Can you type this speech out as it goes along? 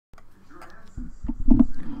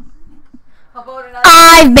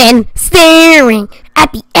I've been staring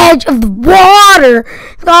at the edge of the water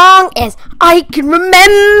as long as I can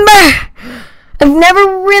remember, of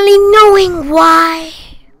never really knowing why.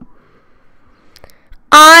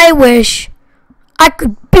 I wish I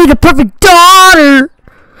could be the perfect daughter,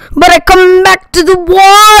 but I come back to the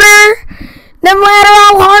water no matter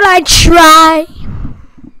how hard I try.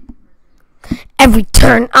 Every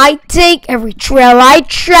turn I take, every trail I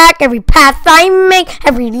track, every path I make,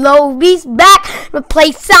 every load leads back to a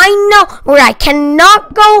place I know where I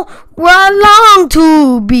cannot go, where I long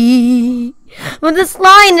to be. With this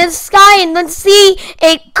line in the sky and the sea,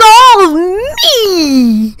 it calls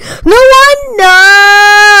me. No one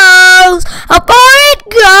knows how far it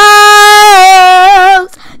goes.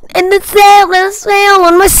 And the sail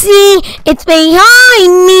on my sea, it's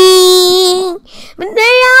behind me. But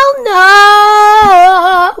they all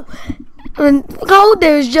know. And oh,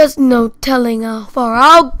 there's just no telling how far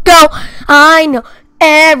I'll go. I know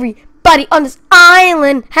everybody on this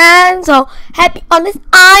island has so happy on this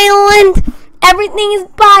island. Everything is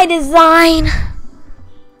by design.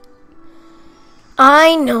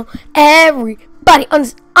 I know everybody on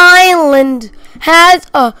this island has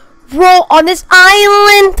a role on this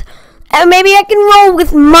island, and maybe I can roll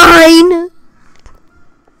with mine.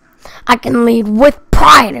 I can lead with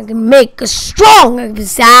pride. I can make us strong. I can be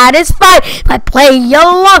satisfied if I play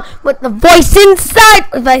along with the voice inside.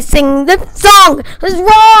 If I sing the song, what's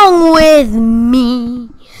wrong with me?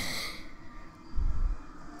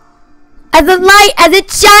 As the light, as it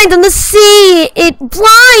shines on the sea, it's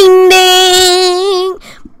blinding.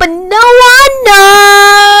 But no one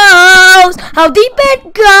knows how deep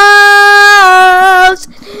it goes.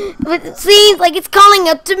 But it seems like it's calling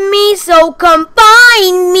out to me, so come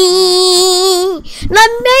find me.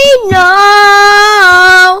 Let me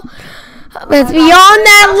know. It's beyond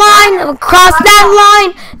that line, across that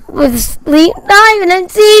line, with sleep, dive, and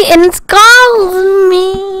sea, and it's calling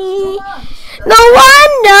me. No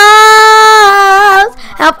one knows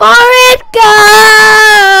how far it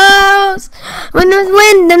goes. When there's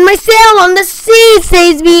wind and my sail on the sea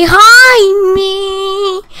stays behind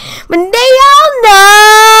me. But they all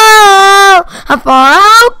know how far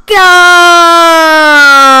I'll go.